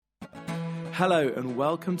Hello and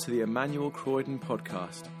welcome to the Emmanuel Croydon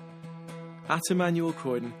podcast. At Emmanuel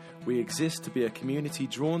Croydon, we exist to be a community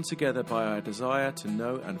drawn together by our desire to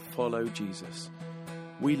know and follow Jesus.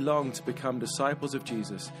 We long to become disciples of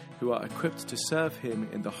Jesus who are equipped to serve him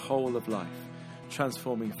in the whole of life,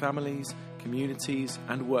 transforming families, communities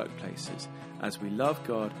and workplaces as we love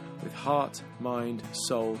God with heart, mind,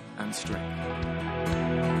 soul and strength.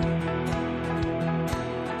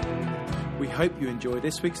 We hope you enjoy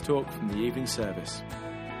this week's talk from the evening service.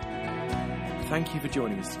 Thank you for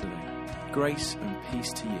joining us today. Grace and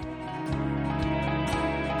peace to you.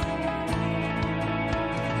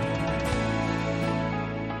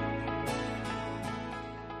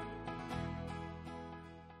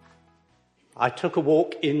 I took a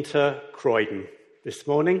walk into Croydon this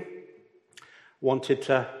morning. Wanted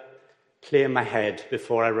to clear my head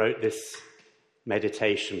before I wrote this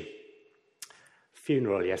meditation.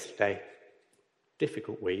 Funeral yesterday.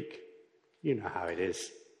 Difficult week. You know how it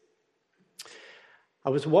is.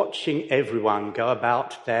 I was watching everyone go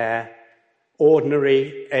about their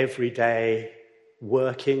ordinary, everyday,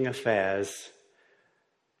 working affairs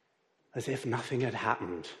as if nothing had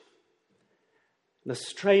happened. The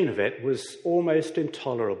strain of it was almost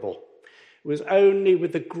intolerable. It was only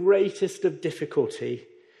with the greatest of difficulty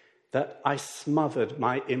that I smothered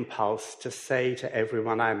my impulse to say to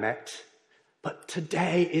everyone I met, "But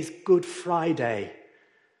today is Good Friday.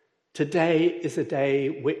 Today is a day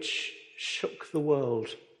which shook the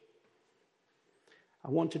world."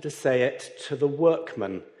 I wanted to say it to the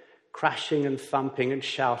workmen crashing and thumping and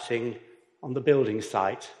shouting on the building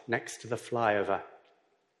site next to the flyover.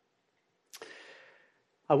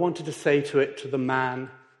 I wanted to say it to the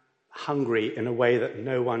man hungry in a way that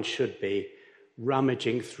no one should be,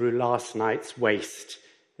 rummaging through last night's waste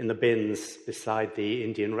in the bins beside the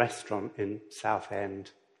Indian restaurant in Southend.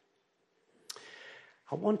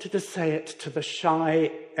 I wanted to say it to the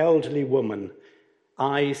shy elderly woman,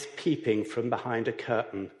 eyes peeping from behind a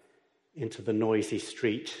curtain into the noisy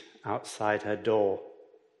street outside her door.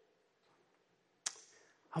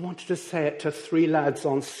 I wanted to say it to three lads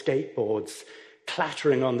on skateboards,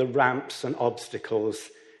 clattering on the ramps and obstacles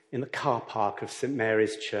in the car park of St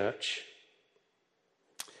Mary's Church.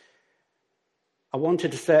 I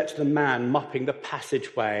wanted to say it to the man mopping the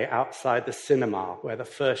passageway outside the cinema where the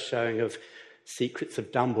first showing of Secrets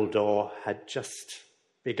of Dumbledore had just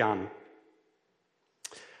begun.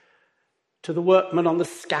 To the workman on the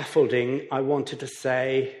scaffolding, I wanted to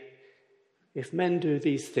say, if men do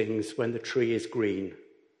these things when the tree is green,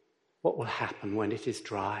 what will happen when it is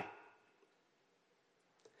dry?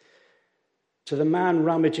 To the man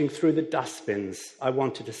rummaging through the dustbins, I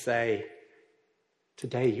wanted to say,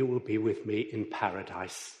 today you will be with me in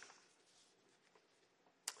paradise.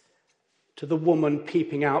 To the woman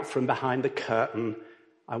peeping out from behind the curtain,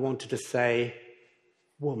 I wanted to say,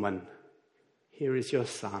 woman, here is your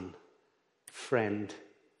son. Friend,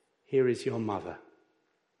 here is your mother.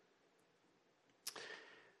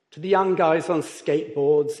 To the young guys on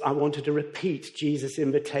skateboards, I wanted to repeat Jesus'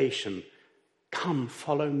 invitation, come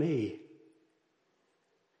follow me.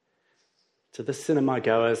 To the cinema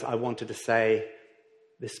goers, I wanted to say,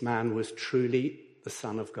 this man was truly the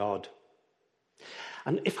Son of God.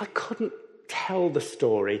 And if I couldn't tell the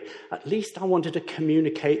story, at least I wanted to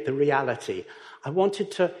communicate the reality. I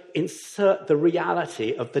wanted to insert the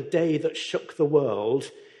reality of the day that shook the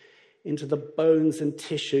world into the bones and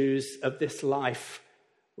tissues of this life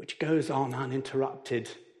which goes on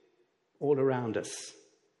uninterrupted all around us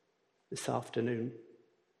this afternoon.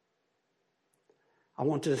 I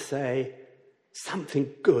wanted to say,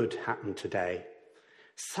 something good happened today.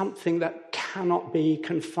 Something that cannot be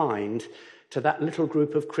confined to that little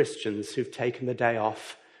group of Christians who've taken the day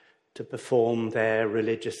off to perform their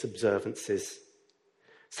religious observances.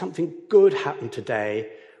 Something good happened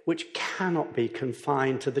today which cannot be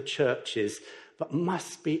confined to the churches, but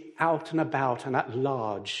must be out and about and at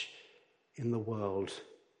large in the world.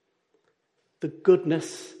 The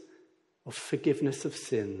goodness of forgiveness of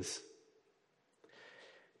sins.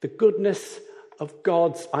 The goodness of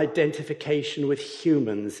God's identification with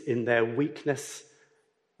humans in their weakness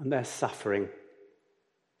and their suffering.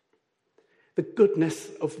 The goodness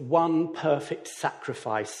of one perfect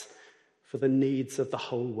sacrifice for the needs of the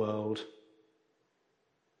whole world.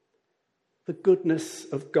 The goodness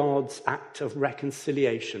of God's act of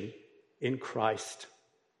reconciliation in Christ.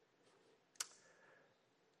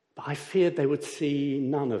 But I feared they would see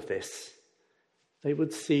none of this. They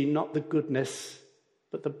would see not the goodness,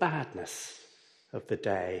 but the badness of the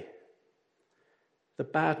day. The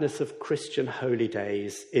badness of Christian holy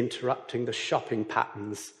days interrupting the shopping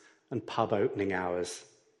patterns and pub opening hours.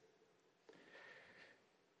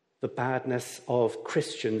 the badness of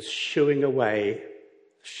Christians shooing them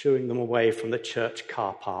away from the church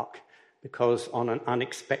car park because on an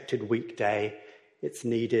unexpected weekday it's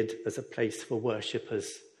needed as a place for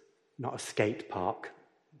worshippers, not a skate park.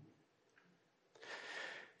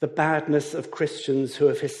 The badness of Christians who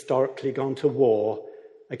have historically gone to war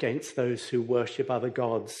against those who worship other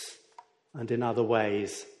gods and in other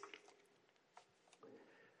ways.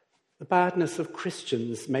 The badness of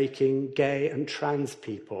Christians making gay and trans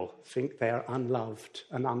people think they are unloved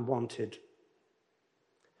and unwanted.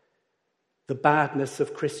 The badness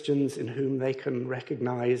of Christians in whom they can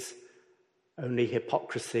recognize only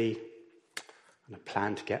hypocrisy and a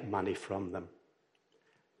plan to get money from them.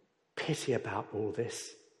 Pity about all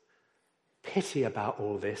this. Pity about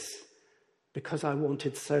all this, because I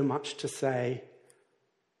wanted so much to say,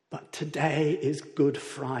 but today is Good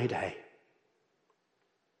Friday.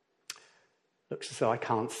 Looks as though I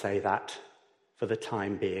can't say that for the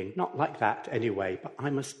time being. Not like that anyway, but I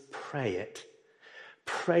must pray it.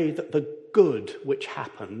 Pray that the good which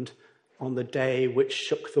happened on the day which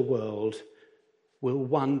shook the world will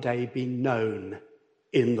one day be known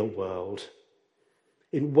in the world,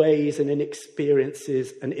 in ways and in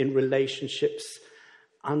experiences and in relationships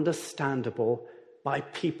understandable by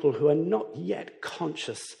people who are not yet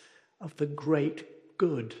conscious of the great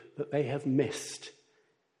good that they have missed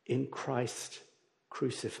in Christ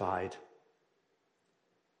crucified.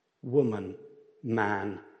 Woman,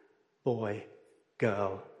 man, boy,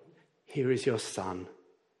 girl, here is your son.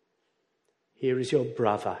 Here is your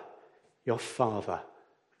brother, your father,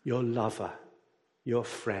 your lover, your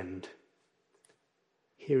friend.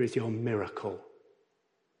 Here is your miracle.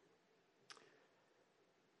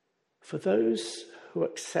 For those who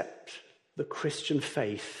accept the Christian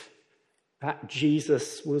faith that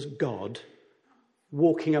Jesus was God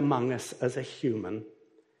walking among us as a human,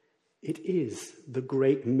 it is the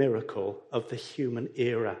great miracle of the human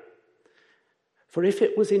era. For if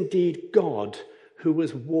it was indeed God who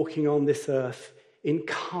was walking on this earth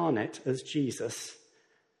incarnate as Jesus,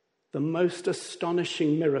 the most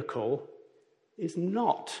astonishing miracle is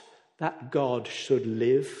not that God should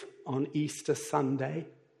live on Easter Sunday.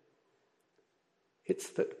 It's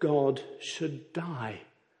that God should die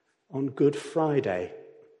on Good Friday.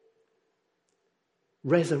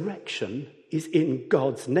 Resurrection is in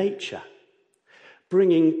God's nature.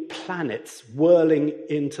 Bringing planets whirling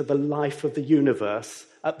into the life of the universe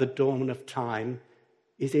at the dawn of time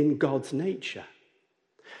is in God's nature.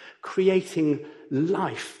 Creating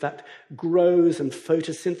life that grows and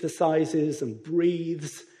photosynthesizes and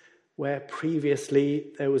breathes where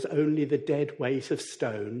previously there was only the dead weight of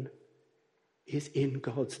stone is in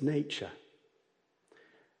God's nature.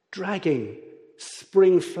 Dragging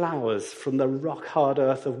spring flowers from the rock-hard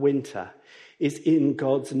earth of winter is in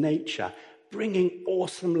God's nature. Bringing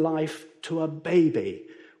awesome life to a baby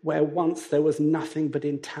where once there was nothing but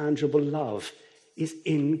intangible love is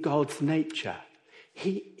in God's nature.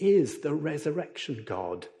 He is the resurrection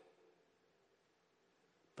God.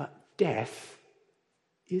 But death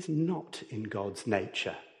is not in God's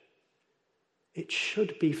nature. It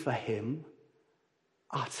should be for him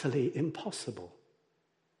utterly impossible.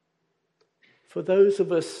 For those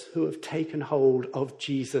of us who have taken hold of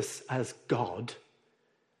Jesus as God,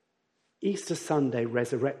 Easter Sunday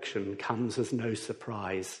resurrection comes as no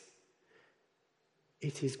surprise.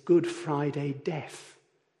 It is Good Friday death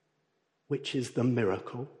which is the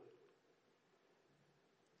miracle.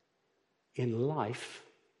 In life,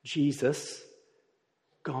 Jesus,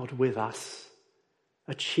 God with us,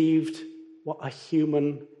 achieved what a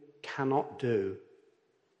human cannot do.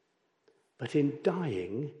 But in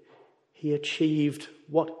dying, he achieved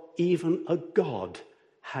what even a God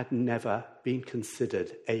had never been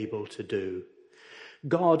considered able to do.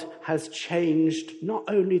 God has changed not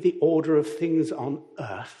only the order of things on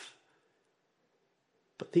earth,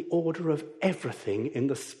 but the order of everything in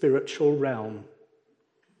the spiritual realm.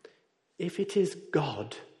 If it is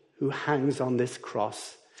God who hangs on this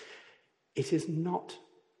cross, it is not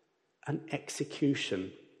an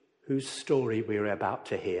execution whose story we are about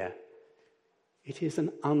to hear. It is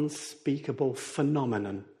an unspeakable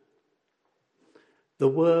phenomenon. The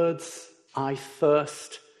words, "I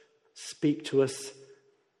thirst," speak to us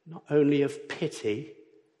not only of pity,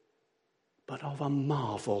 but of a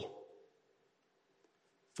marvel.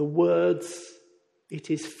 The words, "It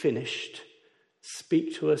is finished,"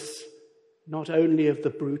 speak to us not only of the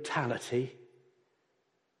brutality,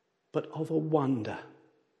 but of a wonder.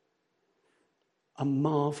 A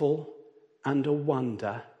marvel and a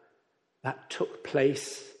wonder that took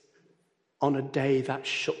place on a day that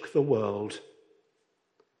shook the world,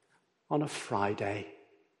 on a Friday,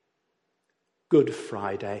 Good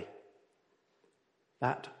Friday,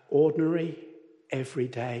 that ordinary,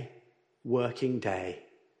 everyday, working day,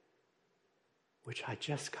 which I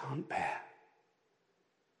just can't bear.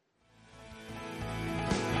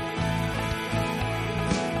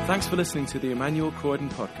 Thanks for listening to the Emmanuel Croydon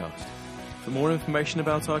podcast. For more information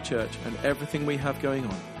about our church and everything we have going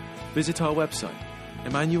on, visit our website,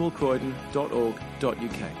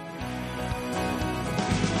 emmanuelcroydon.org.uk.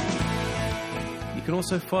 You can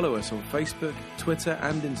also follow us on Facebook, Twitter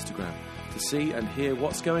and Instagram to see and hear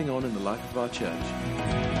what's going on in the life of our church.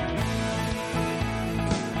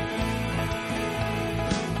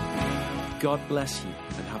 God bless you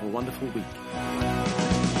and have a wonderful week.